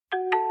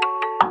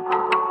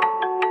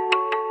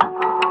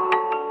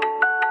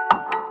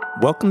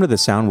Welcome to the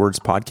Sound Words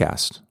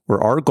Podcast,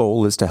 where our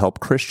goal is to help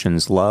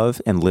Christians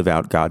love and live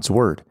out God's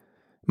Word.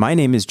 My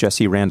name is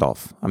Jesse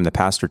Randolph. I'm the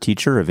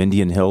pastor-teacher of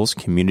Indian Hills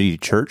Community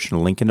Church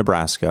in Lincoln,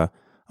 Nebraska.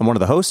 I'm one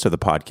of the hosts of the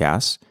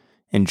podcast,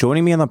 and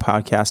joining me on the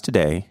podcast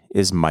today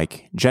is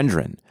Mike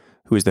Gendron,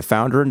 who is the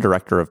founder and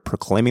director of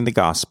Proclaiming the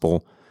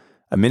Gospel,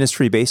 a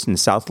ministry based in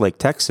Southlake,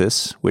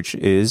 Texas, which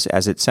is,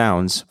 as it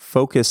sounds,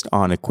 focused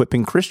on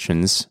equipping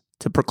Christians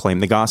to proclaim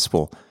the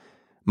gospel.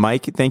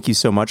 Mike, thank you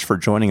so much for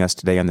joining us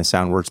today on the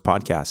Sound Words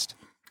Podcast.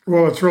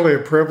 Well, it's really a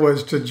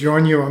privilege to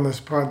join you on this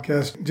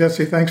podcast.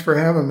 Jesse, thanks for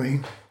having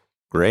me.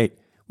 Great.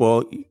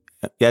 Well,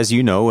 as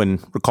you know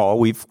and recall,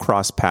 we've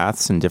crossed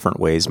paths in different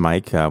ways,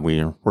 Mike.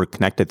 We're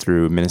connected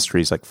through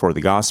ministries like For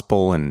the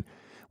Gospel, and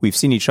we've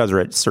seen each other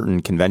at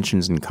certain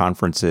conventions and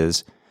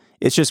conferences.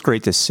 It's just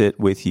great to sit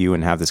with you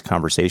and have this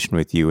conversation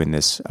with you in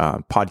this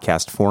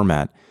podcast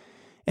format.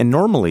 And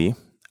normally,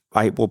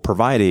 I will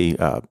provide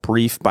a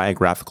brief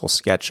biographical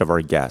sketch of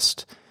our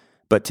guest.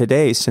 But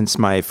today, since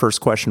my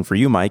first question for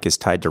you, Mike, is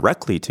tied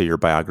directly to your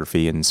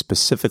biography and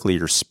specifically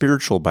your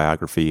spiritual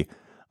biography,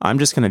 I'm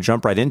just going to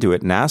jump right into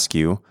it and ask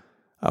you,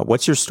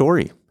 what's your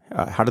story?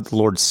 How did the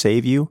Lord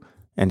save you?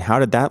 And how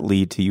did that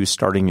lead to you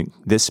starting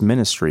this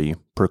ministry,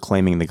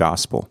 proclaiming the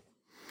gospel?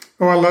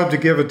 Oh, I love to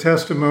give a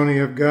testimony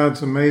of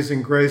God's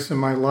amazing grace in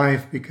my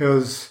life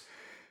because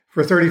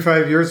for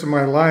 35 years of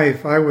my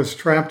life, I was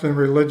trapped in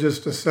religious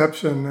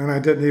deception and I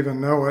didn't even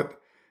know it.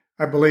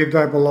 I believed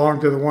I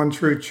belonged to the one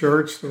true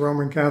church, the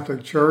Roman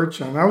Catholic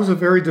Church, and I was a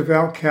very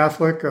devout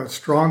Catholic, a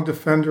strong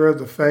defender of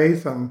the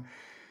faith. And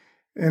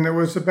it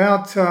was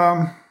about,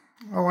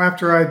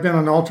 after I'd been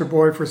an altar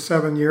boy for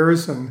 7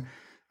 years and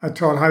I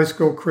taught high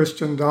school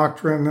Christian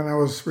doctrine, and I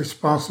was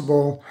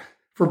responsible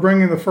for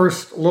bringing the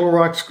first Little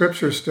Rock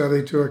Scripture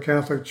study to a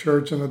Catholic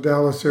church in the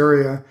Dallas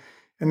area.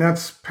 And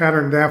that's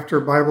patterned after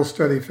Bible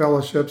Study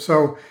Fellowship.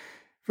 So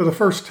for the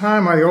first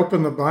time, I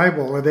opened the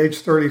Bible at age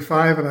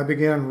 35 and I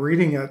began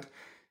reading it.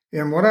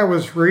 And what I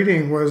was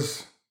reading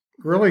was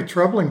really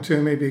troubling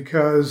to me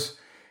because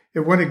it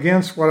went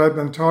against what I've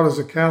been taught as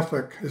a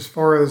Catholic as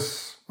far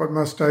as what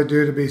must I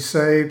do to be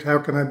saved? How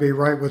can I be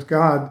right with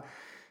God?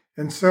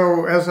 And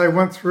so as I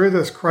went through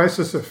this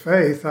crisis of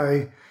faith,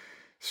 I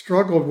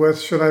struggled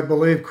with, should I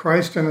believe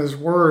Christ and His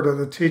Word or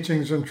the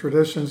teachings and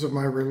traditions of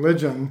my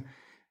religion?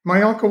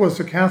 My uncle was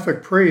a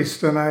Catholic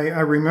priest, and I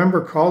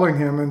remember calling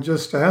him and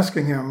just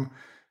asking him,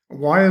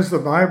 why is the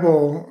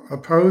Bible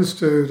opposed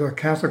to the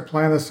Catholic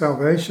plan of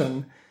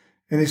salvation?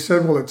 And he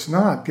said, well, it's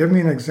not. Give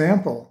me an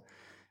example.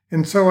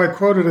 And so I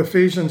quoted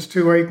Ephesians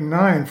 2:8 and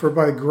 9, for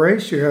by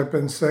grace you have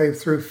been saved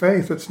through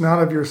faith. It's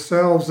not of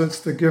yourselves,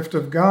 it's the gift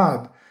of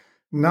God,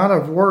 not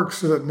of works,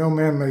 so that no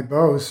man may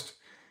boast.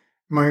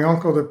 My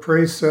uncle, the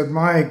priest, said,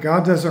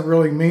 God doesn't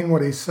really mean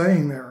what he's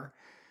saying there.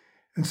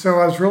 And so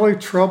I was really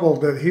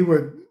troubled that he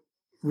would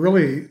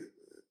really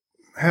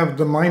have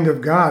the mind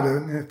of God,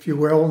 if you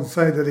will, and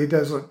say that he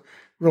doesn't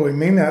really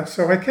mean that.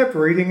 So I kept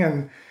reading,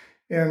 and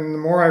the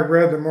more I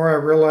read, the more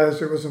I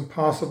realized it was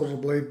impossible to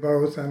believe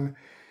both. And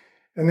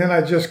then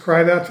I just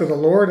cried out to the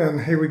Lord,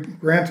 and He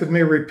granted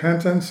me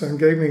repentance and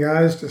gave me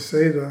eyes to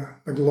see the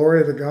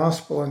glory of the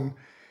gospel.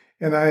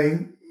 And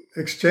I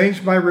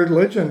exchanged my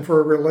religion for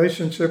a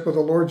relationship with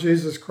the Lord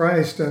Jesus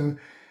Christ. And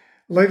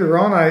later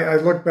on, I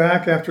look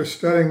back after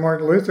studying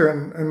Martin Luther,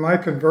 and my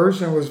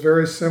conversion was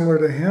very similar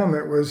to him.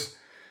 It was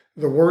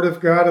the Word of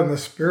God and the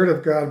Spirit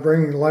of God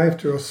bringing life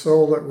to a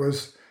soul that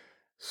was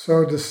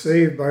so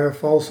deceived by a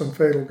false and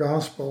fatal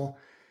gospel.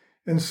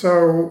 And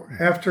so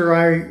after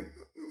I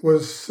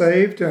was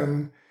saved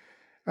and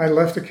I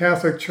left the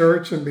Catholic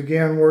Church and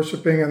began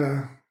worshiping in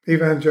an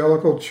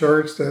evangelical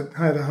church that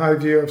had a high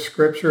view of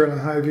Scripture and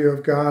a high view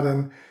of God,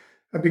 and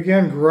I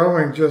began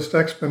growing just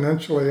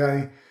exponentially.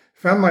 I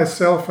found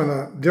myself in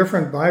a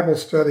different Bible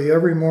study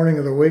every morning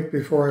of the week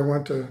before I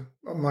went to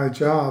my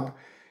job.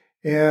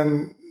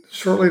 And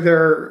shortly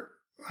there,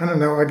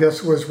 I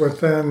guess it was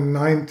within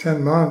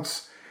 9-10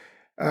 months,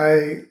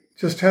 I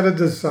just had a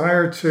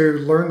desire to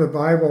learn the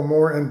Bible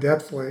more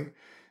in-depthly.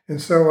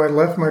 And so I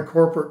left my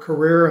corporate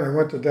career and I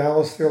went to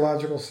Dallas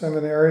Theological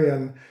Seminary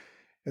and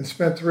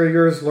spent 3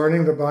 years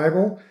learning the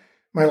Bible.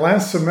 My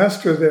last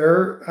semester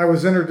there, I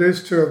was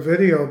introduced to a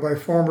video by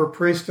former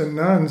priests and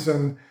nuns,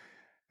 and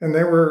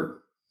they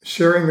were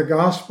sharing the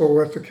gospel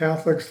with the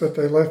Catholics that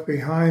they left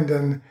behind.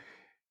 And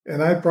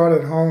I brought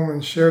it home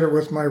and shared it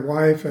with my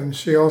wife, and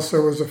she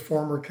also was a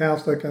former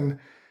Catholic. And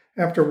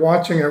after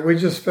watching it, we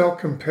just felt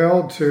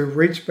compelled to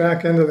reach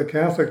back into the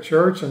Catholic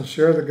Church and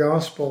share the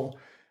gospel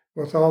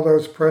with all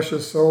those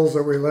precious souls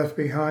that we left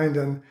behind.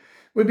 And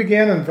we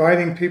began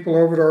inviting people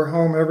over to our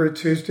home every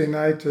Tuesday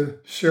night to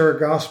share a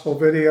gospel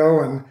video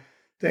and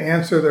to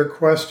answer their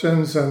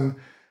questions. And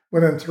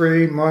within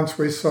 3 months,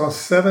 we saw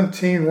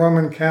 17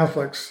 Roman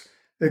Catholics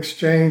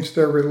exchange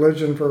their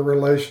religion for a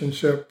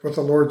relationship with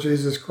the Lord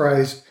Jesus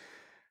Christ.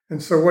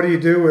 And so what do you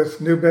do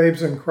with new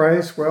babes in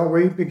Christ? Well,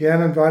 we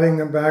began inviting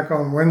them back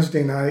on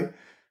Wednesday night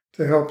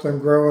to help them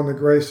grow in the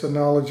grace and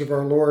knowledge of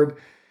our Lord.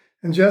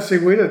 And Jesse,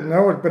 we didn't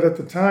know it, but at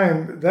the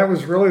time, that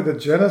was really the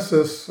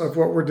genesis of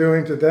what we're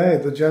doing today,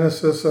 the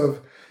genesis of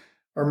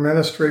our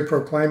ministry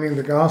proclaiming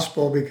the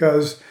gospel,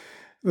 because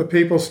the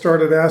people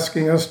started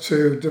asking us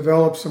to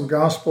develop some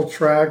gospel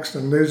tracts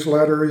and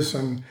newsletters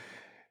and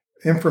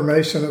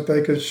information that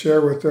they could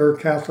share with their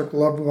Catholic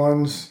loved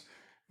ones.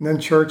 And then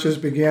churches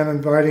began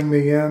inviting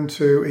me in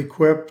to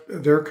equip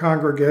their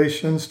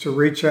congregations to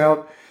reach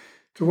out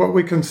to what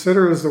we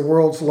consider as the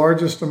world's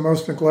largest and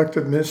most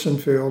neglected mission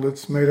field.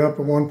 It's made up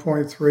of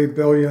 1.3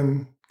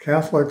 billion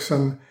Catholics,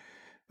 and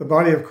the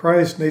body of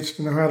Christ needs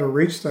to know how to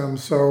reach them.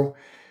 So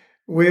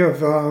we have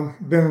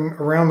been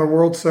around the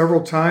world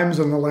several times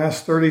in the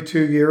last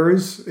 32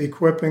 years,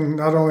 equipping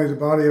not only the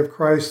body of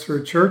Christ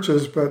through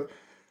churches, but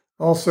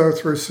also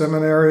through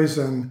seminaries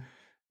and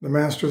the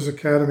Masters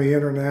Academy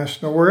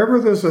International. Wherever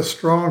there's a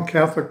strong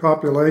Catholic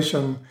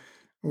population,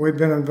 we've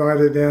been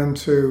invited in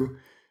to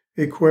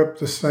equip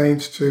the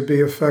saints to be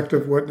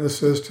effective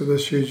witnesses to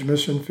this huge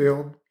mission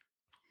field.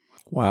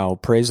 Wow,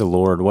 praise the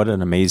Lord. What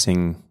an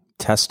amazing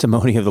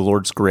testimony of the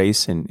Lord's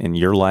grace in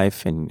your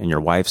life and in your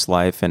wife's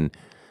life, and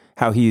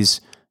how he's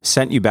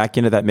sent you back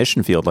into that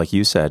mission field, like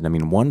you said. I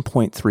mean,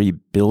 1.3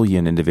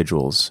 billion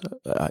individuals,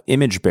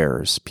 image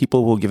bearers,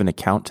 people who will give an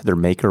account to their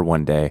maker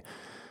one day.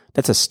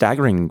 That's a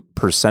staggering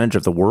percentage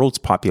of the world's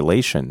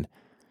population.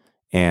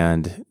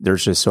 And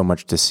there's just so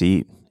much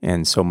deceit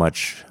and so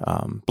much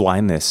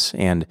blindness.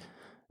 And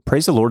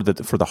praise the Lord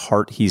that for the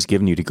heart he's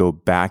given you to go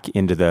back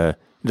into the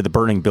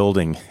burning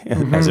building,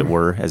 as it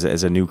were,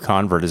 as a new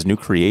convert, as a new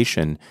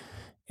creation,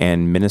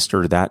 and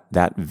minister to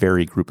that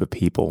very group of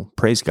people.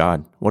 Praise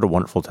God. What a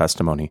wonderful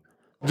testimony.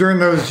 During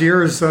those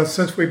years,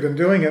 since we've been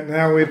doing it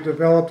now, we've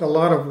developed a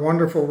lot of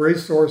wonderful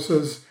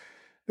resources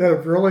that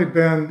have really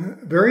been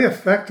very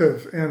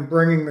effective in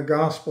bringing the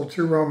gospel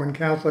to Roman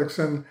Catholics.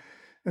 And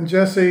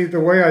Jesse,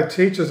 the way I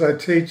teach is I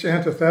teach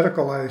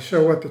antithetical. I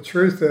show what the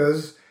truth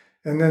is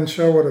and then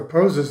show what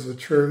opposes the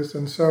truth.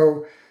 And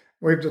so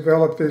we've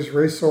developed these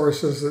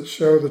resources that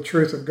show the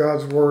truth of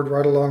God's word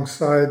right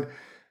alongside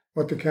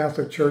what the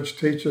Catholic Church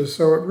teaches.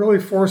 So it really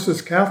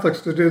forces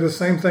Catholics to do the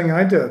same thing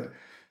I did.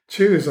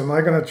 Choose, am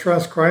I going to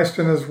trust Christ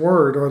and his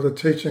word or the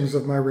teachings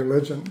of my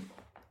religion?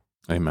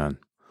 Amen.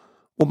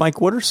 Well,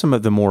 Mike, what are some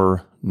of the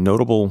more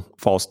notable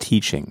false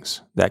teachings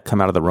that come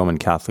out of the Roman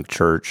Catholic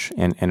Church,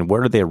 and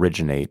where do they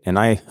originate? And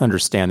I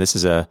understand this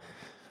is a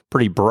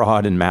pretty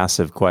broad and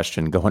massive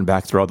question going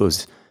back through all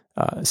those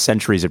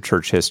centuries of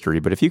church history,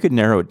 but if you could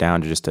narrow it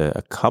down to just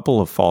a couple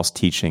of false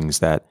teachings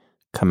that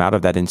come out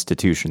of that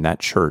institution,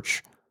 that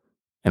church,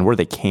 and where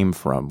they came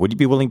from, would you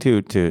be willing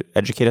to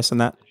educate us on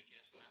that?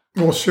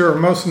 Well, sure.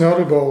 Most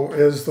notable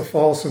is the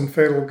false and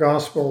fatal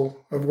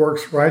gospel of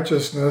works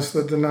righteousness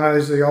that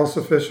denies the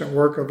all-sufficient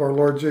work of our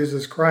Lord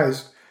Jesus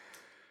Christ.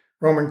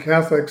 Roman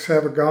Catholics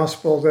have a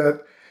gospel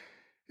that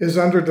is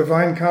under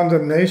divine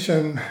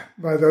condemnation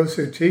by those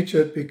who teach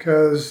it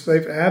because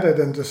they've added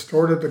and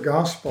distorted the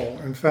gospel.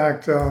 In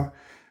fact,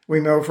 we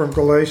know from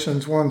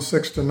Galatians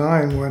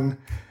 1:6-9, when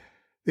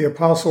the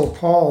Apostle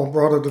Paul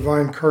brought a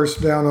divine curse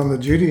down on the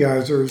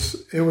Judaizers,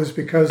 it was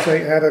because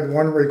they added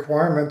one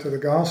requirement to the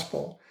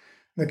gospel.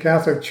 The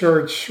Catholic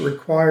Church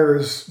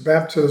requires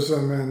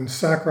baptism and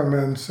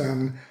sacraments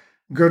and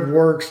good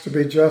works to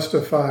be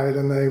justified,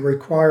 and they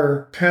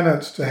require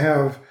penance to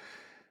have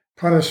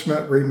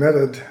punishment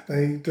remitted.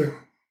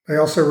 They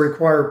also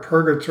require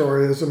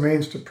purgatory as a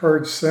means to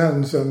purge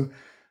sins, and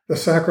the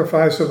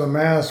sacrifice of the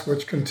Mass,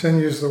 which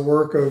continues the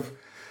work of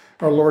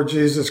our Lord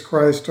Jesus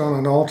Christ on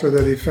an altar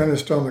that he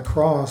finished on the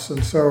cross.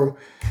 And so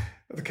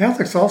the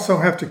Catholics also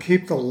have to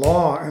keep the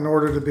law in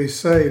order to be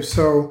saved.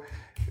 So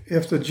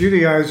if the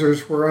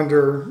Judaizers were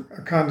under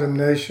a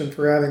condemnation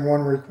for adding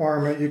one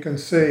requirement, you can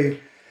see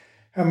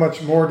how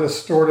much more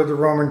distorted the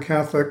Roman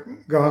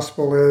Catholic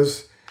gospel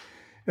is.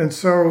 And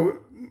so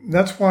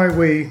that's why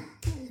we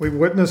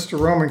witness to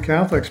Roman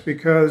Catholics,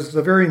 because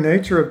the very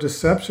nature of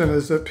deception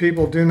is that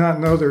people do not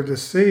know they're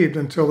deceived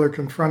until they're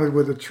confronted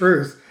with the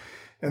truth.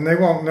 And they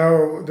won't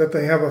know that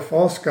they have a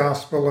false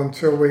gospel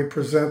until we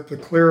present the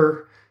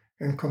clear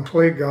and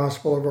complete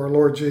gospel of our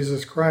Lord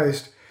Jesus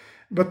Christ.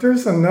 But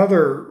there's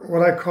another,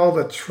 what I call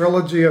the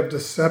trilogy of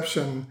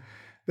deception,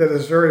 that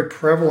is very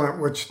prevalent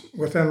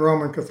within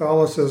Roman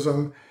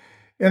Catholicism.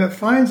 And it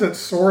finds its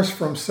source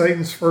from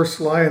Satan's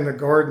first lie in the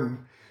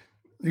garden.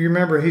 You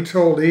remember, he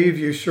told Eve,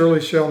 "You surely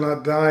shall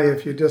not die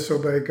if you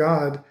disobey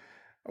God."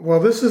 Well,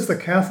 this is the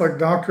Catholic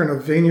doctrine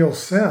of venial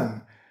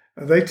sin.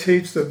 They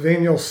teach that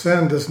venial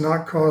sin does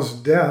not cause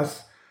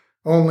death,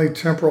 only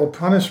temporal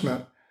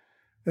punishment.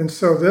 And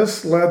so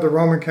this led the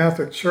Roman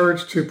Catholic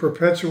Church to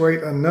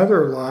perpetuate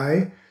another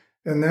lie,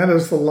 and that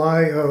is the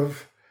lie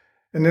of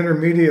an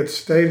intermediate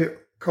state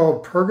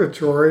called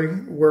purgatory,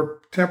 where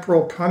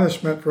temporal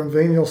punishment from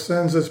venial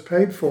sins is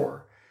paid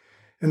for.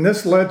 And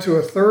this led to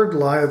a third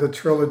lie of the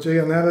trilogy,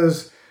 and that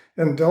is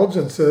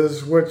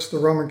indulgences, which the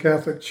Roman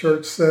Catholic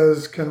Church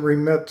says can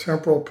remit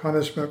temporal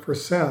punishment for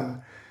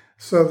sin.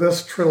 So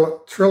this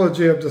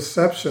trilogy of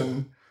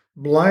deception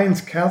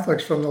blinds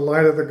Catholics from the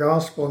light of the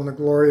gospel and the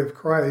glory of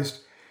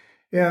Christ.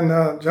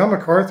 And John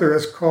MacArthur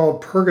has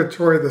called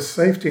purgatory the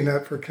safety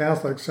net for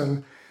Catholics.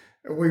 And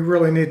we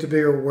really need to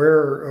be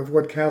aware of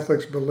what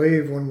Catholics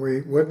believe when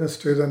we witness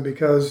to them,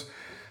 because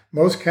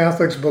most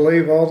Catholics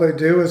believe all they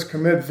do is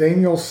commit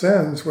venial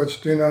sins,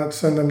 which do not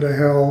send them to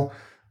hell,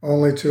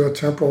 only to a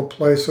temporal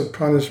place of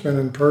punishment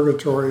in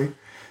purgatory.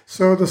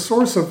 So the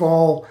source of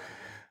all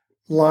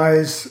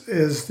lies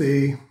is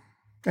the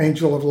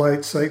angel of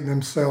light, Satan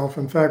himself.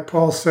 In fact,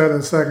 Paul said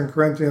in 2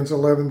 Corinthians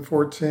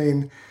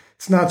 11:14,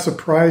 it's not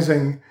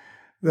surprising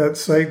that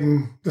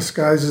Satan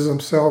disguises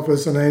himself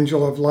as an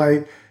angel of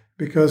light,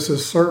 because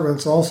his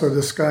servants also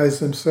disguise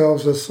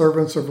themselves as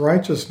servants of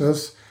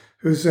righteousness,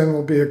 whose end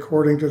will be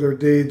according to their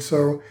deeds.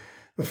 So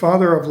the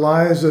father of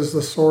lies is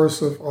the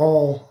source of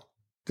all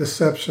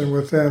deception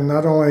within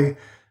not only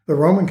the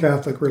Roman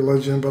Catholic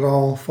religion, but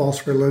all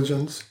false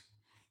religions.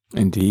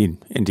 Indeed.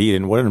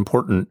 And what an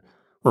important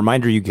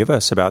reminder you give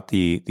us about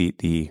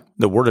the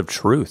word of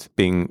truth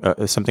being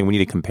something we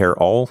need to compare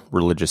all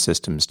religious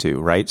systems to,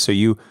 right? So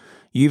you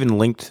even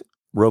linked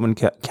Roman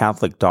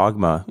Catholic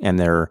dogma and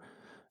their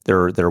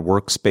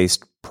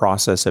works-based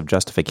process of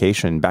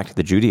justification back to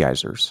the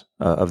Judaizers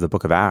of the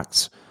book of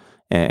Acts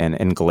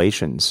and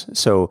Galatians.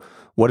 So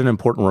what an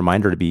important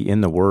reminder to be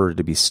in the Word,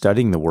 to be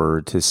studying the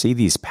Word, to see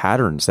these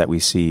patterns that we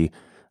see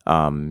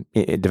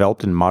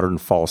developed in modern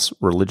false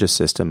religious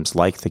systems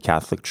like the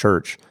Catholic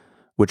Church,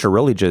 which are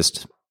really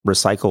just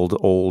recycled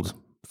old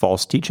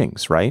false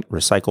teachings, right?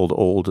 Recycled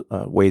old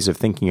ways of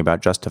thinking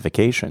about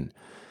justification.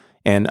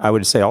 And I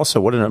would say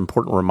also what an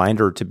important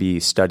reminder to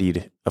be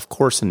studied, of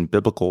course, in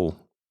biblical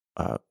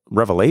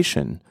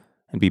revelation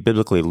and be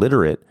biblically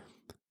literate,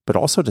 but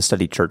also to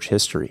study church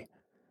history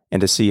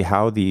and to see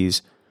how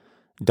these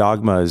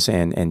dogmas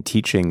and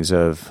teachings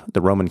of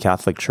the Roman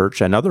Catholic Church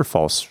and other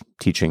false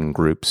teaching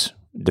groups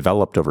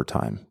developed over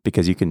time,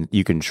 because you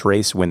can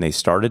trace when they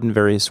started in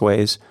various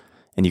ways,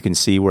 and you can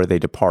see where they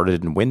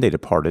departed and when they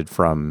departed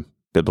from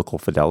biblical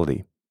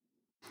fidelity.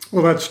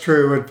 Well, that's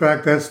true. In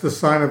fact, that's the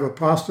sign of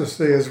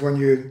apostasy, is when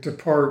you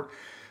depart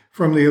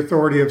from the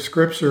authority of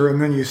Scripture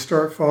and then you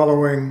start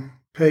following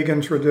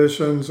pagan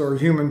traditions or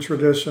human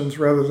traditions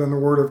rather than the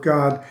Word of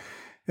God.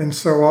 And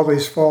so all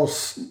these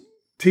false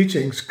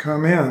teachings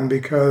come in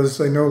because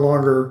they no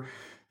longer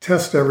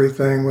test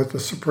everything with the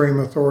supreme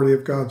authority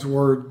of God's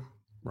Word.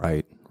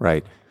 Right.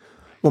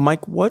 Well,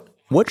 Mike, what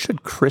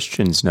should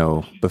Christians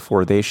know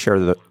before they share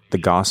the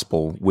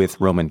gospel with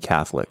Roman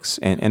Catholics?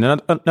 And in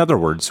other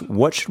words,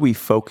 what should we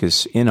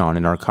focus in on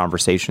in our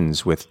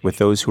conversations with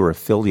those who are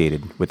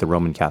affiliated with the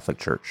Roman Catholic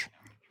Church?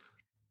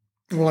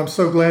 Well, I'm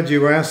so glad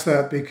you asked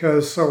that,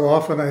 because so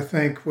often I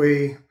think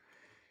we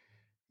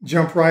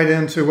jump right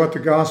into what the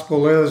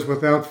gospel is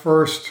without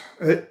first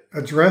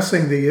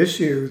addressing the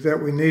issue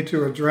that we need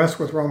to address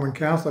with Roman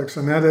Catholics,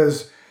 and that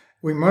is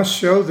we must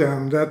show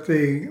them that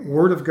the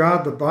Word of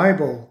God, the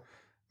Bible,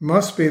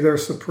 must be their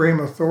supreme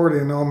authority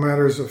in all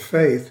matters of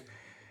faith.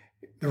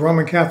 The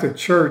Roman Catholic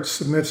Church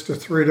submits to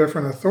three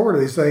different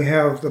authorities. They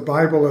have the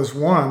Bible as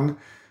one,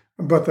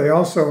 but they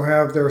also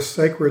have their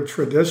sacred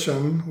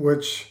tradition,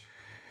 which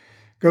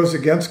goes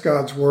against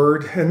God's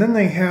Word. And then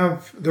they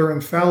have their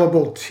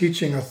infallible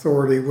teaching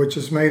authority, which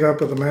is made up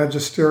of the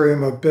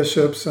magisterium of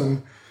bishops,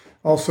 and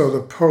also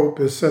the Pope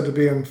is said to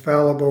be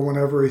infallible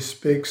whenever he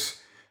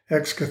speaks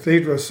ex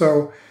cathedra.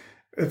 So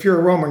if you're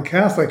a Roman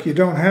Catholic, you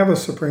don't have a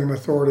supreme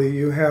authority.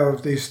 You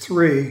have these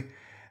three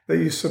that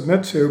you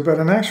submit to. But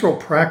in actual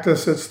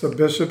practice, it's the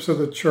bishops of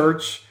the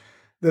church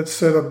that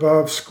sit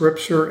above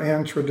Scripture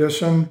and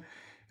tradition.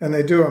 And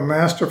they do a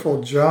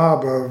masterful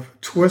job of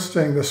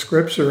twisting the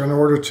Scripture in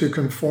order to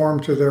conform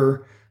to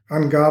their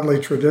ungodly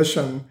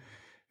tradition.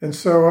 And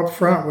so up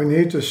front, we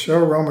need to show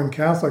Roman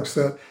Catholics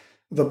that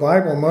the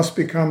Bible must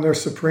become their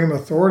supreme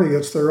authority.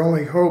 It's their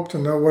only hope to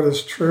know what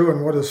is true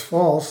and what is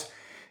false.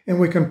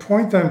 And we can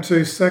point them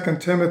to 2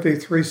 Timothy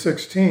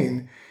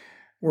 3:16,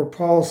 where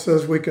Paul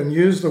says we can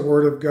use the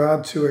Word of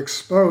God to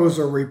expose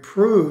or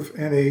reprove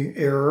any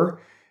error.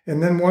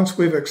 And then once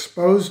we've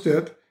exposed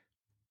it,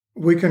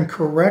 we can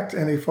correct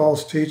any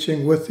false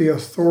teaching with the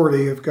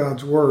authority of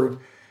God's Word.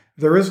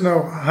 There is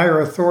no higher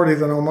authority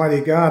than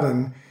Almighty God,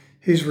 and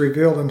He's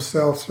revealed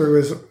Himself through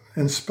His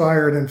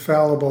inspired,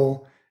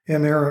 infallible,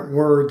 inerrant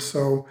Word.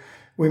 So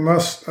we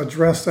must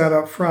address that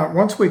up front.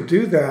 Once we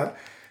do that,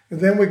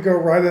 then we go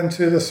right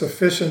into the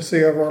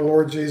sufficiency of our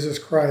Lord Jesus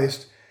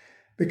Christ.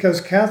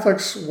 Because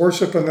Catholics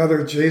worship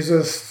another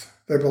Jesus,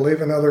 they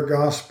believe another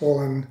gospel,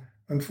 and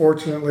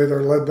unfortunately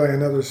they're led by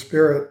another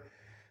spirit.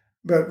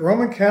 But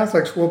Roman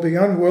Catholics will be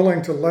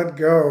unwilling to let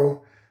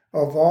go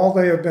of all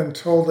they have been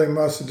told they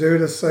must do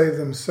to save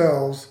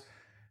themselves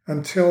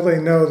until they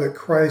know that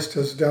Christ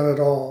has done it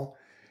all.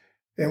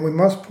 And we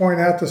must point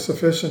out the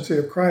sufficiency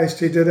of Christ.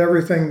 He did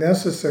everything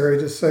necessary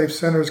to save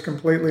sinners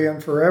completely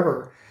and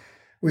forever.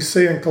 We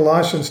see in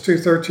Colossians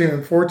 2:13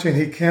 and 14,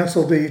 He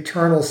canceled the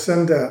eternal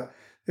sin debt.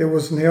 It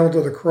was nailed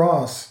to the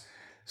cross.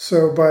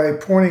 So by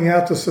pointing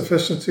out the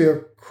sufficiency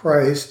of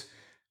Christ,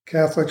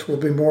 Catholics will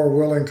be more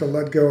willing to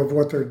let go of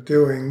what they're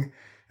doing.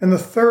 And the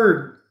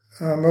third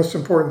most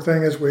important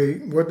thing as we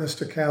witness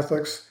to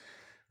Catholics,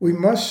 We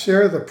must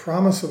share the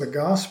promise of the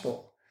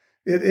gospel.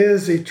 It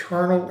is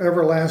eternal,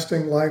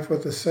 everlasting life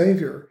with the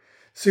Savior.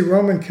 See,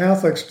 Roman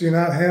Catholics do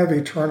not have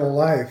eternal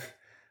life.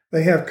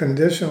 They have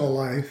conditional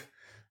life.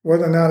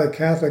 Whether or not a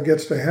Catholic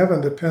gets to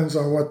heaven depends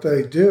on what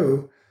they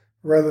do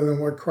rather than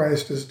what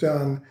Christ has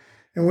done.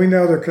 And we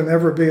know there can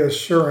never be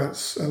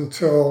assurance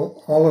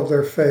until all of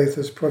their faith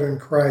is put in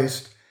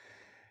Christ.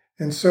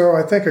 And so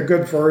I think a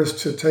good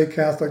verse to take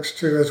Catholics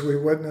to as we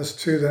witness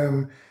to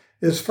them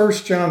is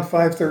 1 John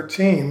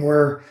 5:13,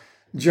 where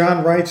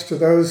John writes to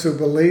those who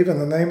believe in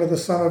the name of the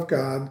Son of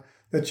God,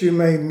 that you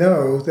may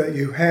know that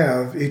you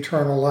have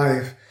eternal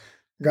life.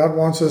 God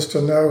wants us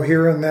to know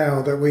here and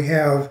now that we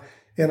have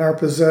in our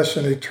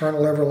possession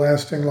eternal,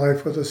 everlasting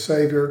life with the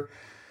Savior.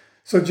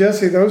 So,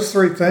 Jesse, those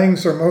three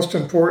things are most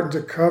important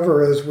to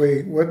cover as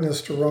we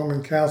witness to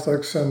Roman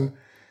Catholics, and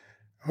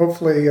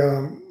hopefully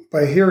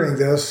by hearing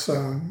this,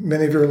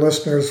 many of your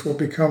listeners will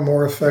become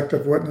more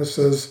effective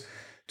witnesses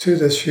to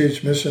this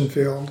huge mission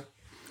field.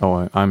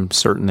 Oh, I'm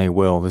certain they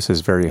will. This is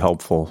very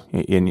helpful.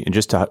 And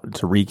just to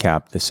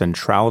recap, the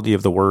centrality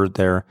of the word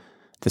there,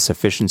 the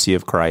sufficiency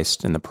of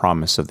Christ, and the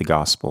promise of the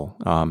gospel.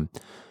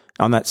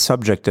 On that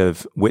subject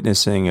of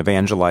witnessing,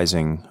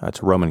 evangelizing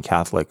to Roman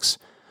Catholics,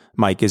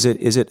 Mike, is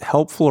it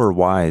helpful or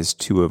wise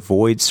to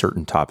avoid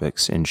certain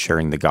topics in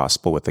sharing the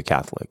gospel with the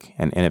Catholic?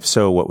 And if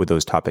so, what would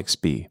those topics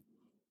be?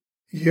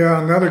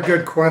 Yeah, another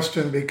good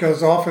question,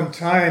 because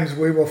oftentimes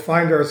we will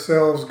find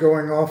ourselves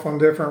going off on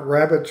different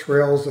rabbit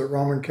trails that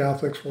Roman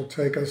Catholics will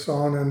take us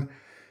on. And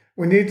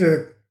we need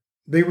to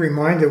be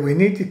reminded, we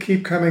need to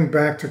keep coming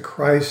back to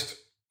Christ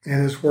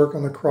and his work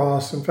on the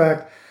cross. In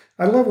fact,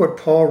 I love what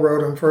Paul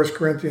wrote in 1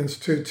 Corinthians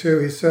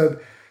 2:2. He said,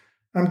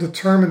 I'm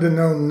determined to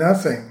know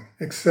nothing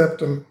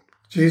except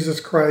Jesus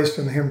Christ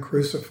and him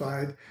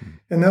crucified.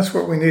 And that's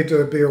what we need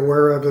to be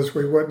aware of as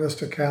we witness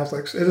to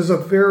Catholics. It is a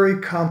very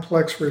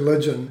complex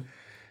religion.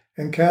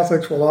 And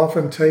Catholics will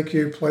often take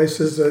you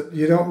places that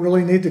you don't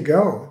really need to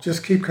go.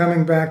 Just keep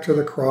coming back to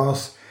the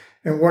cross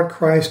and what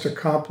Christ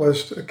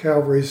accomplished at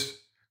Calvary's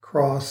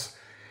cross.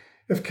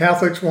 If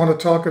Catholics want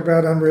to talk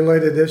about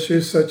unrelated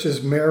issues such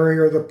as Mary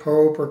or the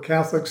Pope or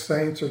Catholic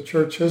saints or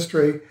church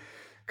history,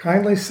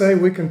 kindly say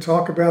we can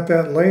talk about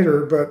that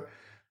later, but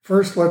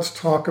first let's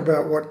talk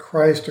about what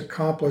Christ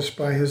accomplished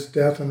by his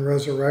death and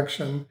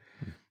resurrection.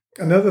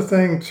 Another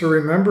thing to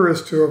remember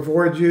is to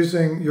avoid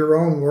using your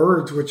own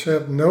words, which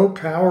have no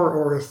power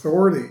or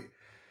authority.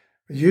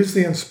 Use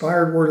the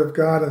inspired word of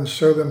God and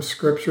show them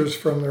scriptures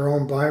from their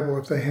own Bible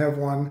if they have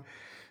one.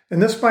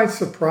 And this might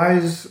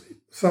surprise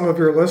some of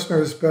your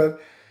listeners, but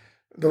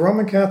the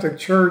Roman Catholic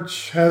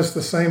Church has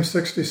the same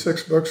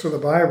 66 books of the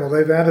Bible.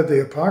 They've added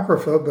the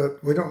Apocrypha,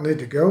 but we don't need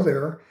to go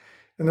there.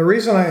 And the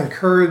reason I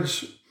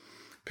encourage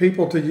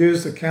people to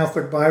use the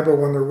Catholic Bible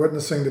when they're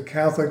witnessing to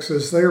Catholics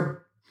is they're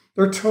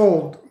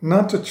told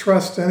not to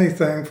trust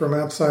anything from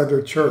outside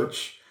their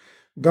church.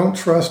 Don't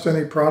trust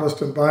any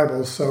Protestant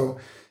Bibles. So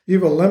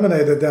you've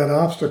eliminated that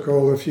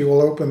obstacle if you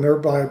will open their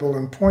Bible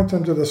and point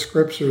them to the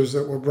scriptures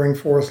that will bring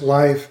forth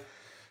life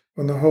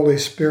when the Holy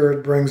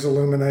Spirit brings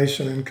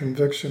illumination and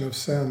conviction of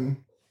sin.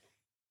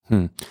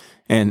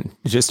 And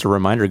just a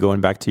reminder, going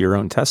back to your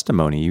own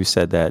testimony, you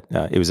said that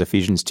it was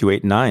Ephesians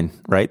 2:8-9,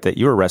 right, that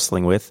you were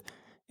wrestling with.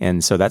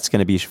 And so that's going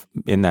to be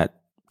in that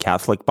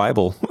Catholic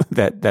Bible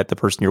that the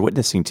person you're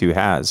witnessing to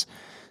has.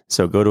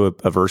 So go to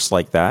a verse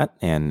like that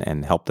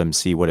and help them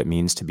see what it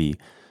means to be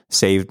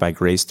saved by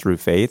grace through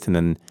faith. And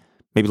then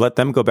maybe let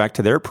them go back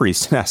to their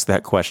priest and ask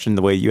that question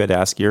the way you had to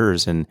ask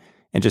yours, and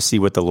just see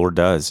what the Lord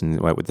does and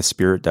what the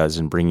Spirit does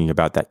in bringing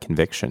about that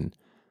conviction.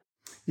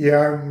 Yeah,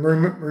 I'm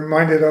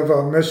reminded of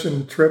a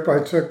mission trip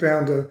I took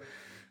down to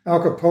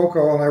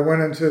Acapulco, and I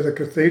went into the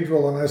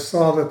cathedral and I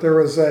saw that there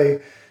was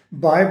a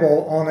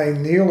Bible on a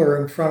kneeler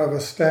in front of a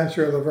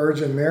statue of the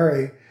Virgin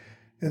Mary.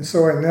 And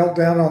so I knelt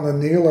down on the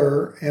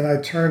kneeler and I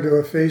turned to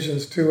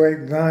Ephesians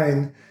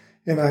 2:8-9,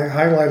 and I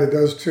highlighted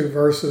those two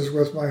verses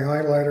with my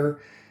highlighter.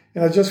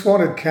 And I just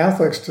wanted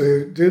Catholics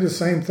to do the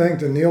same thing,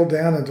 to kneel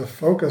down and to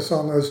focus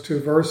on those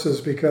two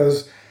verses,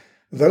 because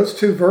those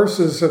two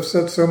verses have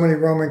set so many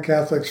Roman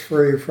Catholics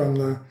free from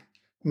the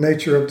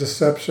nature of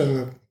deception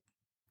of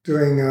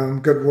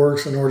doing good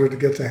works in order to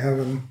get to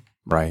heaven.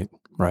 Right.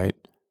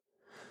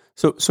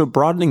 So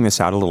broadening this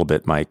out a little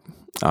bit, Mike,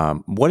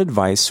 what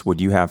advice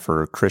would you have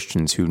for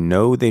Christians who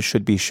know they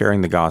should be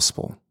sharing the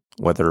gospel,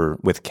 whether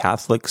with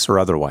Catholics or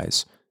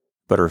otherwise,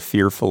 but are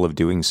fearful of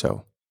doing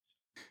so?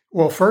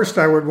 Well, first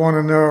I would want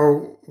to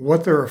know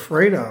what they're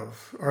afraid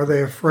of. Are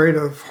they afraid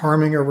of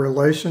harming a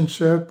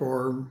relationship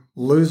or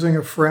losing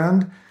a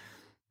friend?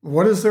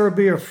 What is there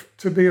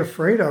to be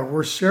afraid of?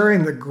 We're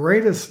sharing the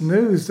greatest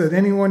news that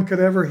anyone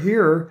could ever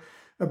hear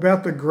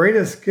about the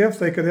greatest gift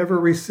they could ever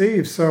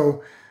receive.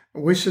 So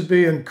we should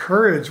be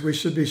encouraged. We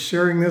should be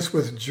sharing this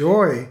with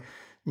joy,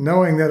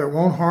 knowing that it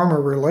won't harm a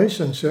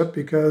relationship,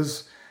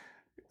 because,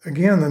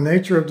 again, the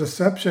nature of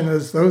deception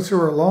is those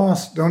who are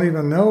lost don't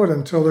even know it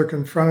until they're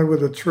confronted with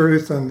the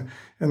truth, and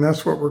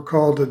that's what we're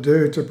called to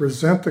do, to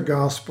present the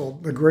gospel,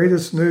 the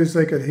greatest news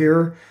they could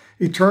hear.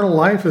 Eternal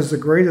life is the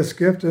greatest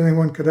gift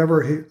anyone could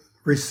ever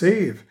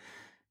receive.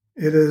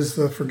 It is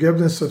the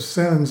forgiveness of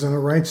sins and a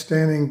right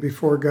standing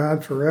before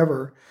God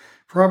forever.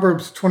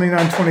 Proverbs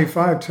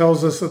 29:25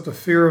 tells us that the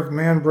fear of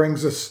man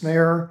brings a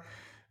snare,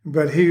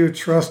 but he who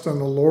trusts in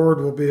the Lord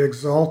will be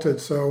exalted.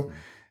 So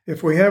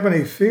if we have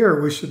any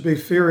fear, we should be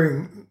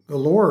fearing the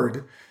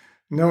Lord,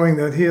 knowing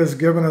that he has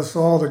given us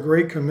all the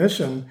Great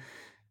Commission.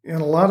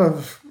 And a lot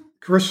of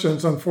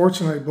Christians,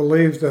 unfortunately,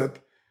 believe that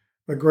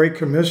the Great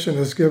Commission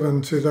is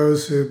given to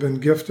those who've been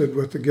gifted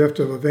with the gift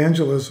of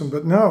evangelism.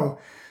 But no,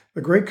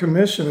 the Great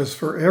Commission is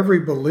for every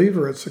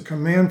believer. It's a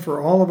command for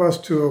all of us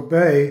to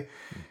obey,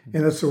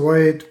 and it's a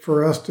way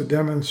for us to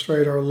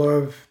demonstrate our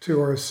love to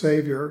our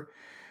Savior.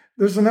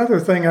 There's another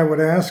thing I would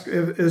ask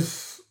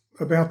is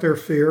about their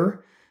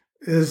fear.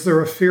 Is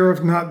there a fear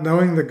of not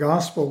knowing the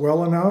gospel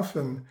well enough?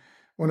 And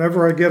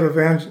whenever I give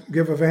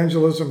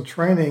evangelism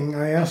training,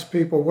 I ask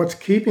people, what's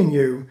keeping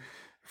you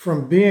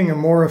from being a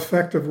more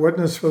effective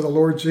witness for the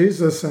Lord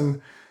Jesus?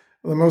 And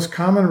the most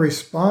common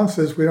response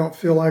is we don't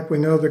feel like we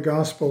know the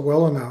gospel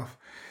well enough.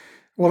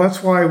 Well,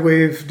 that's why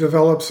we've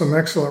developed some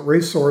excellent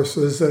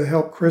resources that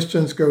help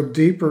Christians go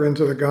deeper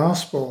into the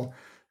gospel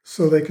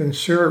so they can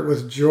share it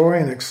with joy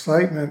and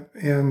excitement.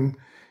 And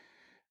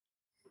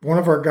one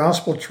of our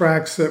gospel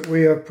tracts that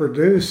we have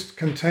produced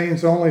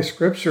contains only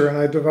scripture, and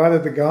I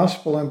divided the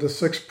gospel into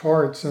 6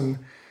 parts, and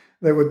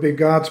they would be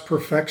God's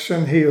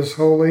perfection, he is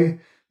holy;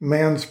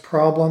 man's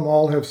problem,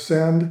 all have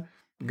sinned;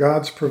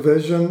 God's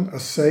provision, a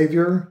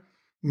savior;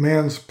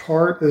 man's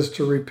part is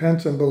to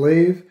repent and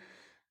believe;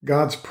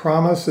 God's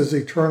promise is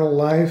eternal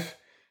life;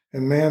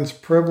 and man's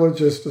privilege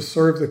is to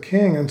serve the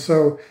king. And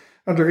so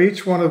under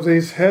each one of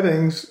these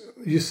headings,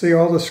 you see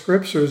all the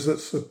scriptures that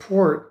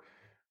support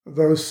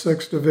those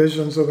 6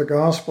 divisions of the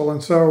gospel.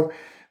 And so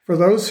for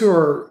those who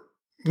are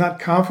not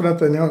confident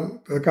they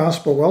know the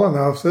gospel well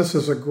enough, this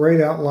is a great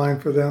outline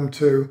for them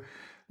to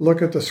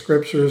look at the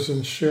scriptures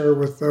and share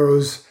with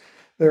those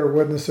they're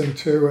witnessing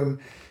to.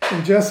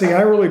 And Jesse,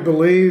 I really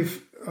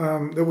believe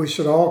that we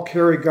should all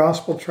carry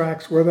gospel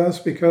tracts with us,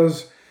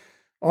 because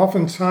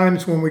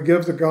oftentimes when we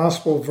give the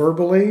gospel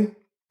verbally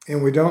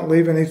and we don't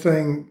leave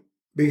anything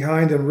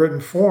behind in written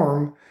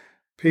form,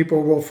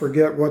 people will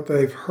forget what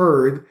they've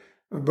heard.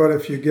 But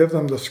if you give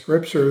them the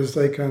scriptures,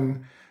 they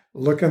can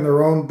look in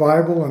their own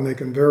Bible and they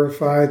can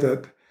verify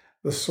that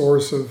the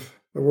source of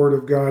the Word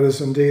of God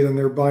is indeed in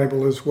their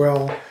Bible as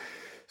well.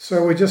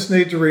 So we just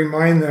need to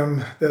remind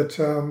them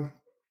that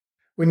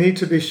we need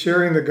to be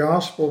sharing the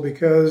gospel,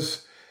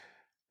 because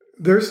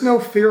there's no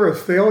fear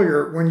of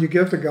failure when you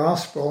give the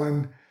gospel.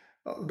 And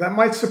that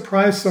might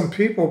surprise some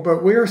people,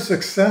 but we are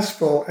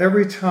successful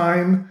every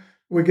time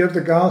we give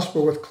the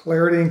gospel with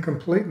clarity and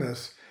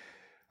completeness.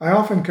 I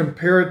often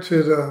compare it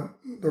to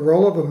the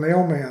role of a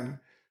mailman.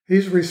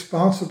 He's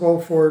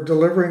responsible for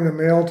delivering the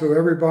mail to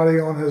everybody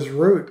on his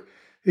route.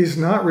 He's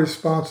not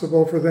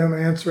responsible for them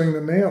answering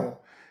the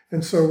mail.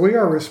 And so we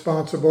are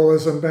responsible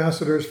as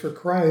ambassadors for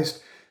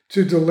Christ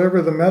to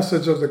deliver the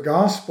message of the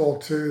gospel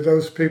to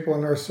those people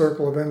in our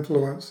circle of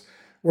influence.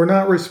 We're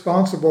not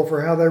responsible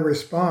for how they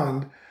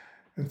respond.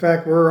 In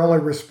fact, we're only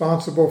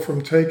responsible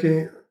from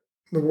taking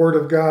the Word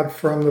of God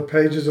from the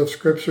pages of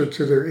Scripture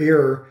to their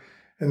ear,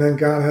 and then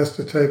God has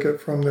to take it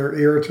from their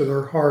ear to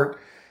their heart.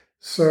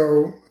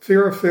 So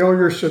fear of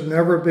failure should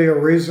never be a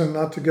reason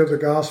not to give the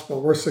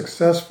gospel. We're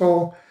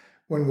successful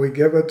when we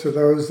give it to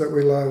those that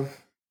we love.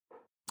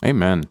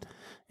 Amen.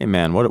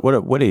 Amen.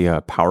 What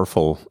a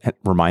powerful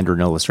reminder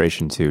and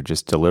illustration to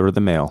just deliver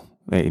the mail.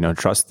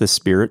 Trust the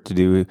Spirit to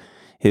do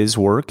His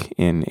work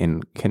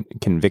in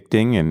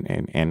convicting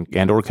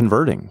and or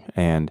converting,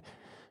 and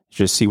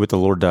just see what the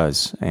Lord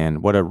does.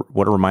 And what a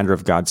reminder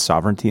of God's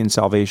sovereignty and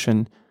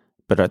salvation,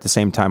 but at the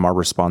same time, our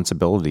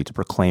responsibility to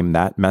proclaim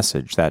that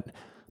message, that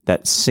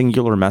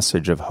singular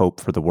message of hope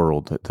for the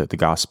world, the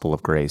gospel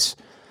of grace.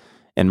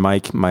 And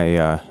Mike,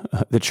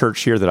 the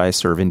church here that I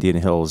serve, Indian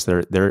Hills,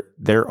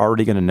 they're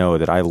already going to know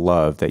that I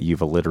love that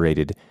you've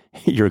alliterated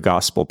your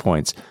gospel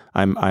points.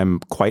 I'm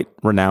quite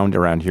renowned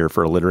around here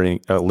for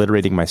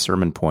alliterating my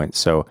sermon points.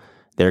 So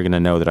they're going to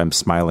know that I'm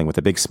smiling with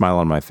a big smile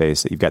on my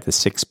face, that you've got the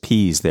 6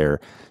 P's there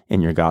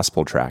in your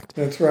gospel tract.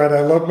 That's right.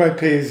 I love my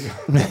P's.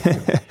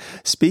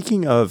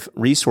 Speaking of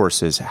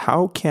resources,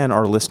 how can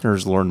our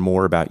listeners learn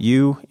more about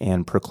you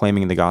and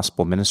proclaiming the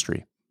gospel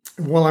ministry?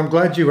 Well, I'm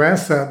glad you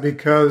asked that,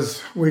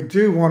 because we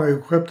do want to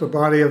equip the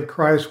body of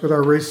Christ with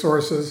our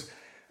resources.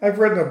 I've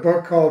written a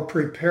book called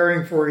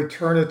Preparing for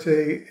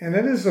Eternity, and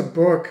it is a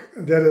book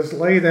that is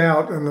laid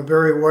out in the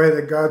very way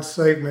that God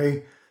saved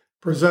me,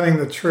 presenting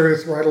the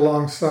truth right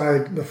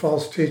alongside the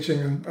false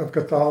teaching of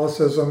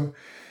Catholicism.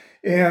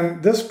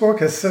 And this book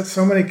has set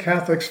so many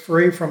Catholics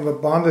free from the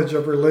bondage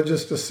of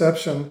religious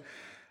deception.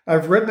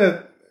 I've written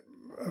it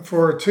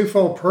for a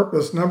twofold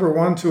purpose. Number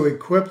one, to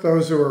equip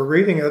those who are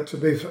reading it to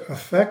be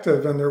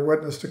effective in their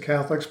witness to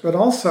Catholics, but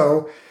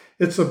also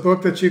it's a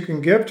book that you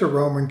can give to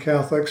Roman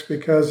Catholics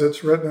because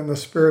it's written in the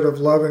spirit of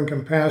love and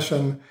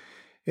compassion.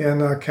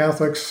 And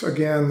Catholics,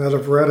 again, that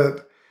have read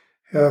it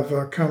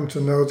have come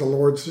to know the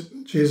Lord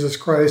Jesus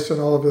Christ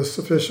and all of His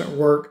sufficient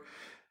work.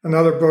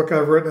 Another book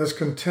I've written is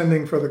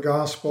Contending for the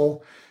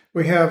Gospel.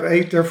 We have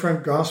 8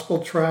 different gospel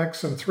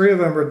tracts, and 3 of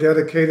them are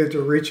dedicated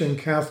to reaching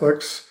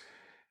Catholics,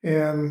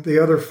 and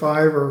the other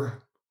 5 are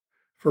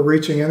for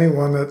reaching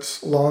anyone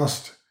that's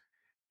lost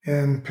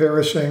and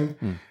perishing.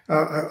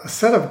 A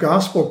set of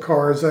gospel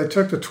cards. I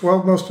took the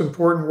 12 most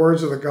important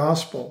words of the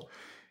gospel,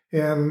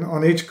 and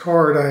on each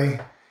card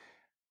I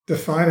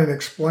define and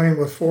explain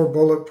with 4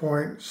 bullet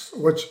points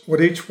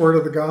what each word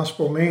of the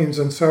gospel means.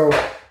 And so,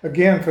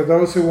 again, for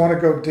those who want to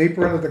go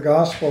deeper into the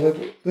gospel,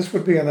 this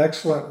would be an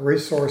excellent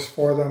resource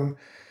for them.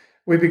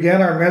 We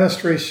began our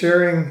ministry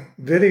sharing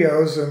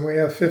videos, and we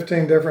have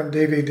 15 different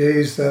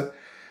DVDs that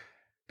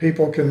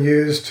people can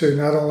use to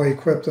not only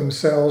equip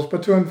themselves,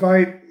 but to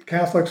invite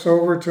Catholics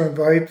over, to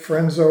invite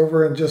friends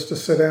over, and just to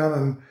sit down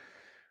and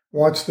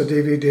watch the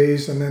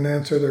DVDs and then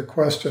answer their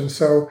questions.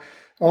 So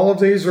all of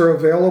these are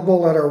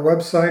available at our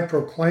website,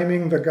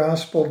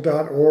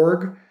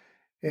 proclaimingthegospel.org,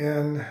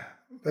 and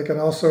they can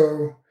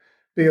also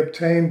be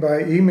obtained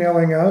by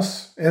emailing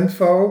us,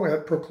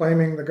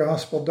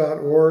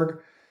 info@proclaimingthegospel.org,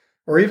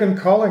 or even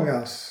calling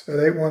us at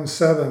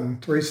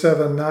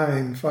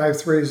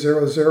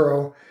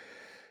 817-379-5300.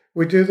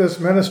 We do this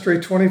ministry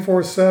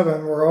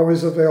 24/7. We're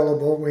always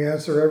available. We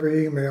answer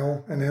every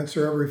email and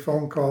answer every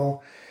phone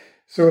call.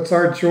 So it's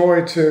our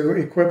joy to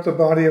equip the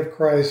body of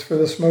Christ for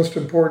this most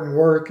important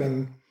work.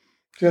 And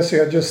Jesse,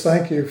 I just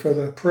thank you for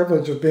the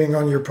privilege of being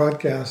on your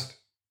podcast.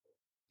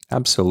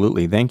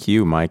 Absolutely. Thank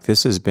you, Mike.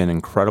 This has been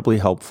incredibly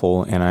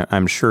helpful, and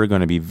I'm sure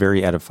going to be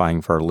very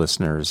edifying for our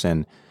listeners.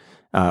 And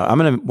what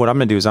I'm going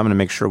to do is I'm going to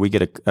make sure we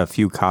get a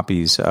few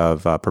copies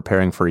of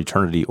Preparing for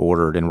Eternity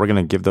ordered, and we're going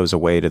to give those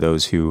away to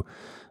those who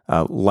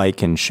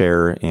like and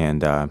share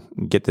and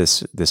get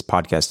this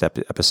podcast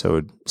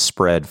episode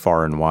spread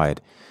far and wide.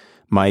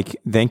 Mike,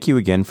 thank you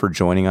again for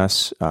joining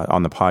us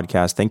on the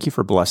podcast. Thank you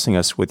for blessing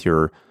us with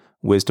your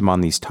wisdom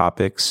on these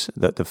topics.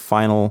 The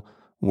final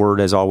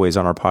word, as always,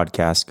 on our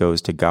podcast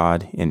goes to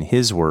God in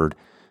His Word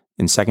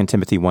in 2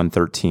 Timothy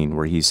 1:13,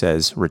 where He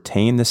says,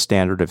 "Retain the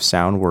standard of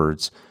sound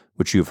words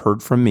which you have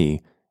heard from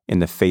me in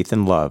the faith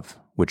and love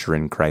which are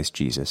in Christ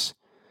Jesus."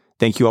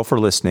 Thank you all for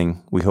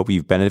listening. We hope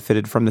you've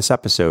benefited from this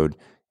episode,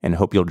 and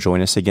hope you'll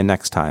join us again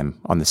next time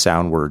on the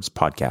Sound Words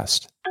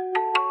podcast.